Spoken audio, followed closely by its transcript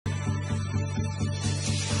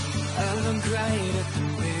right at the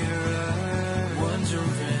mirror,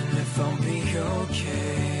 wondering if I'll be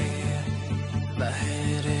okay. My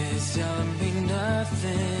head is telling me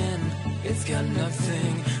nothing, it's got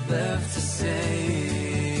nothing left to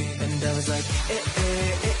say. And I was like, eh,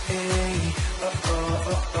 eh, eh, eh, oh, oh,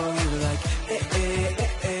 oh, oh. You were like, eh, eh,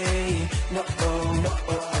 eh, eh, no, oh, no,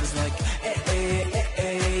 oh. I was like, eh, eh, eh,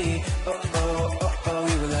 eh, oh, oh, oh, oh.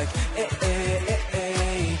 You were like, eh, eh, eh,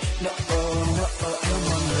 eh, no, oh, no, oh. Come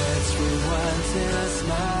on, let's rewind till I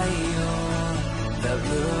smile. That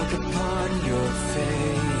look upon your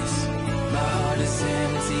face. My heart is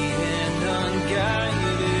empty and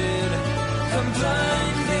unguided. I'm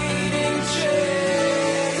blind, leading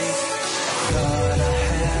chase. Thought I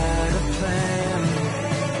had a plan,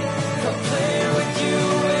 a plan with you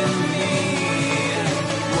and me.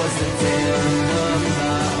 Was the end of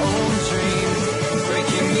my own dreams,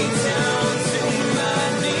 breaking me down to my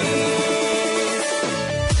knees.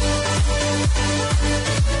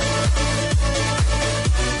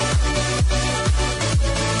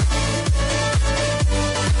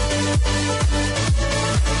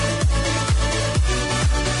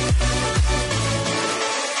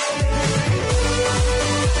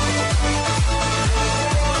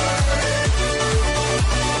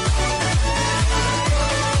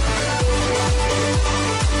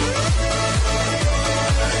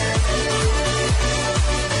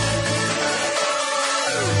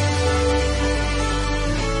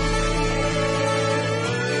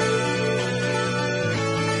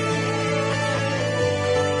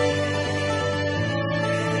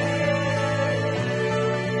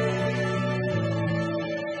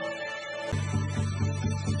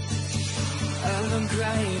 I look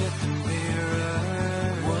right at the mirror,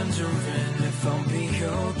 wondering if I'll be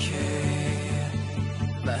okay.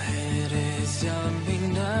 My head is telling me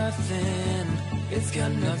nothing, it's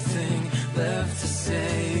got nothing left to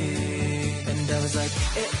say. And I was like,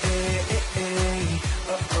 eh, eh, eh, eh,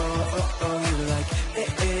 oh, oh, oh, oh. You were like, eh,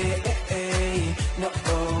 eh, eh, eh, no,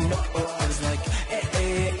 oh, no, oh. I was like, eh,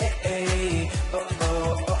 eh, eh, eh, oh,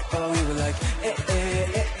 oh, oh, oh. You were like, eh,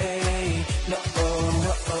 eh, eh, eh, no, oh,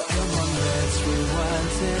 no, oh. Come on, let's rewind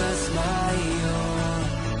till I smile.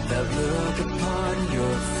 That look upon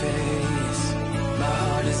your face. My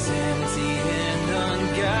heart is empty and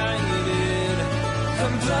unguided.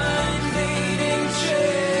 I'm blind, leading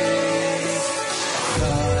chase.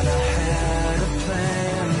 Thought I had a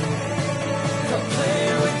plan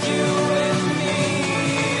with you and me.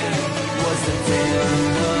 Was the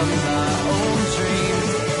end of my own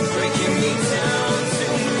dreams, breaking me down to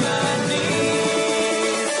my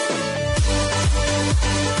knees.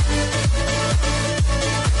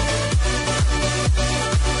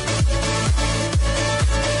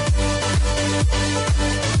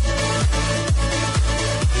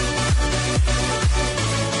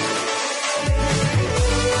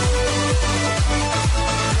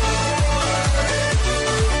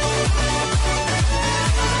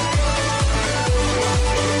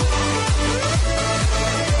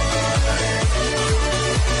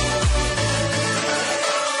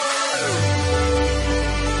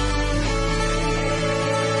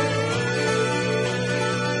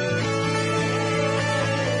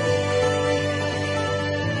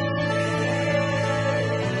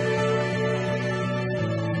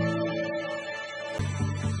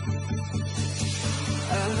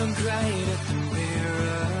 I look right at the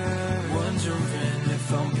mirror, wondering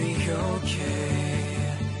if I'll be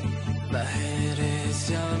okay. My head is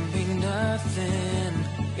telling me nothing,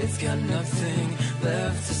 it's got nothing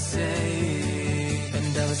left to say.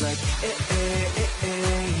 And I was like, eh, eh, eh,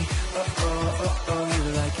 eh, oh, oh, oh, oh. You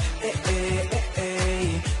were like, eh, eh, eh,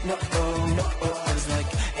 eh, no, oh, no, oh. I was like,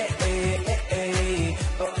 eh, eh, eh, eh,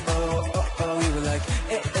 oh, oh, oh, oh. You were like,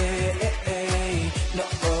 eh, eh, eh, eh, no,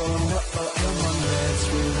 oh, no, oh. Come on, let's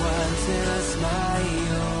rewind till I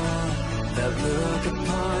smile. That look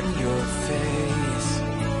upon your face.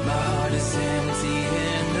 My heart is empty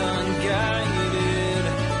and unguided.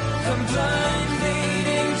 I'm blind,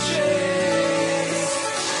 leading chase.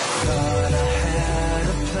 Thought I had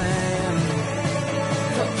a plan,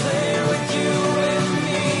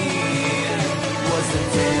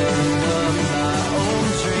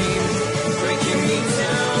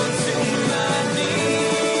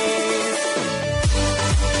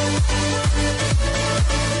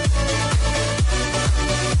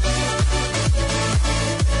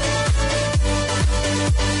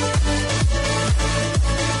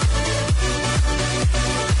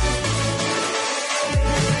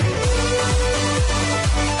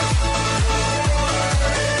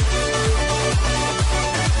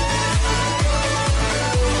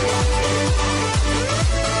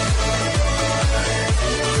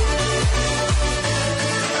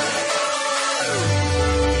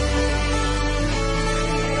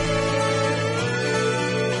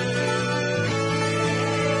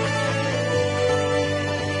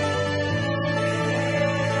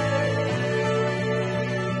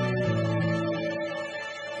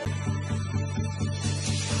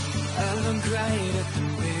 right at the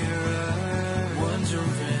mirror,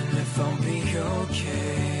 wondering if I'll be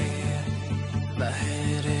okay. My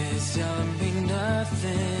head is telling me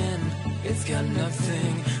nothing, it's got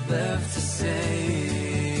nothing left to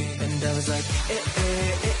say. And I was like, eh,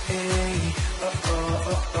 eh, eh, eh, oh,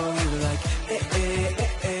 oh, oh, oh. You were like, eh, eh,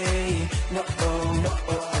 eh, eh, no, oh, no,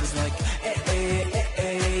 oh. I was like, eh, eh, eh,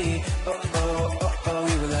 eh, oh, oh, oh, oh.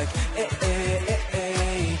 You were like, eh, eh, eh,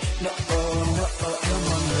 eh, no, oh, no, oh. Come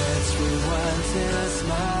on, let's rewind till I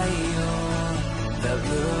smile. That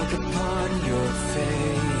look upon your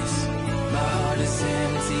face. My heart is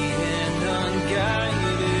empty and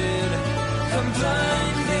unguided. I'm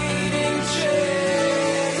blind leading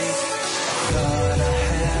chase. Thought I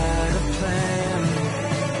had a plan,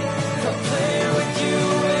 a plan with you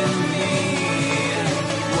and me.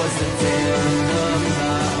 Was the daring of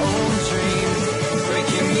my own dreams,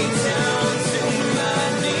 breaking me down to my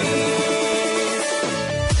knees.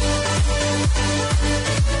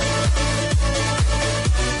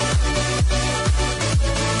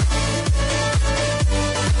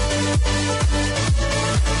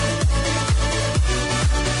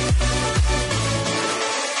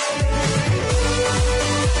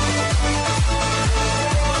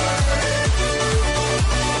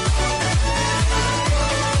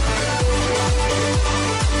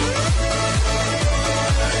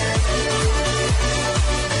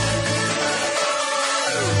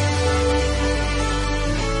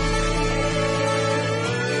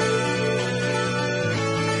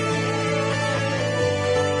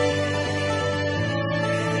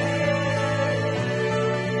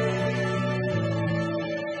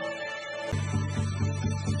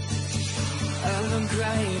 I look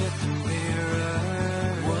right at the mirror,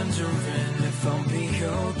 wondering if I'll be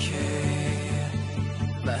okay.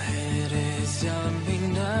 My head is telling me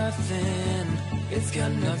nothing, it's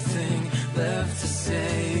got nothing left to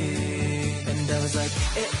say. And I was like,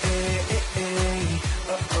 eh, eh, eh, eh,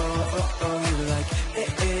 oh, oh, oh, oh. You were like, eh,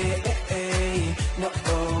 eh, eh, eh, no,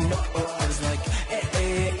 oh, no, oh. I was like, eh,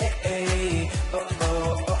 eh, eh, eh, oh,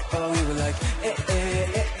 oh, oh, oh. You were like, eh,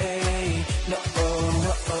 eh, eh, eh, no, oh,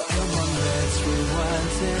 no, oh. Come on, let's rewind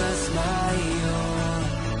till I smile.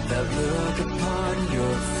 That look upon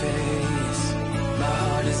your face. My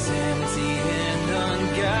heart is empty and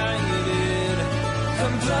unguided.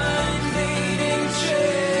 I'm blind leading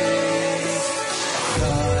chase.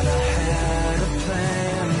 Thought I had a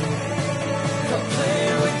plan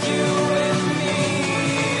with you and me.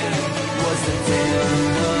 Was the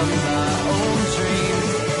daring of my own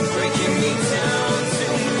dreams, breaking me down to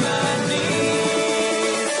my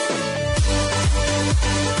knees.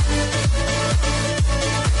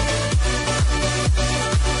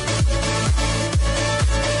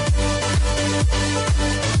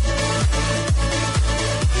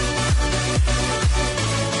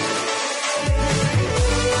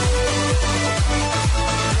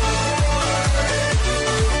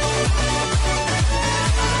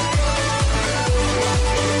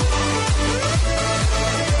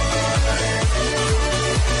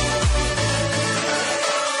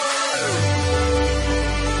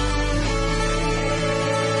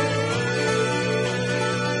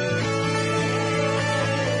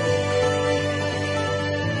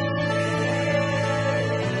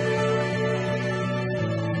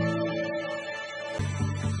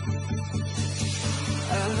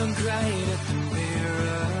 I look right at the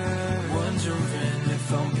mirror, wondering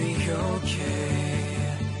if I'll be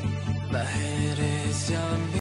okay. My head is telling me